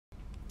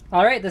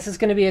Alright, this is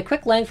going to be a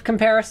quick length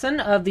comparison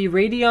of the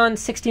Radeon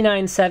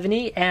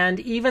 6970, and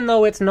even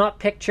though it's not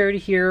pictured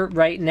here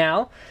right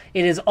now,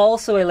 it is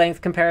also a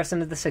length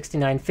comparison of the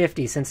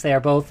 6950 since they are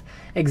both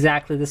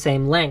exactly the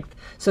same length.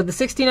 So the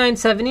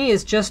 6970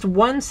 is just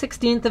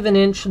 1/16 of an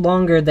inch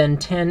longer than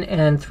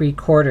 10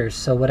 3/4,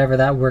 so whatever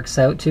that works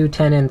out to,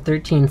 10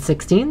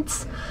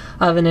 13/16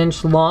 of an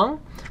inch long.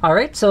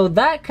 Alright, so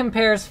that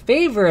compares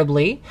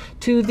favorably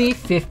to the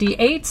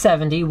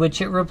 5870,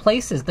 which it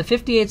replaces. The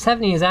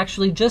 5870 is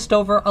actually just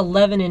over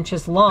 11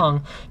 inches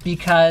long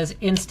because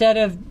instead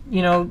of,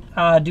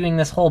 doing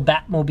this whole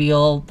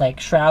Batmobile like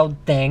shroud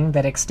thing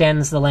that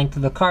extends the length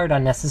of the card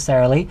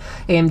unnecessarily,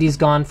 AMD's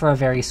gone for a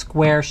very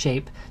square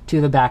shape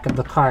to the back of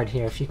the card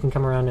here. If you can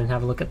come around and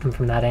have a look at them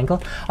from that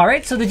angle.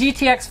 Alright, so the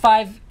GTX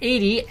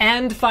 580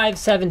 and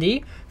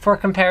 570 for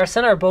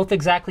comparison are both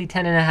exactly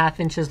 10.5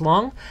 inches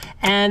long,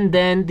 and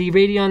then the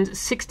Radeon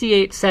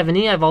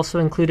 6870 I've also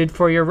included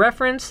for your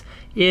reference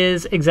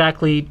is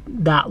exactly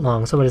that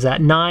long. So what is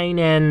that? 9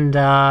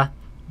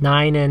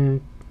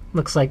 and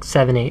looks like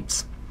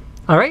 7/8.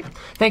 Alright,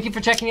 thank you for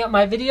checking out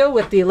my video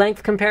with the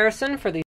length comparison for the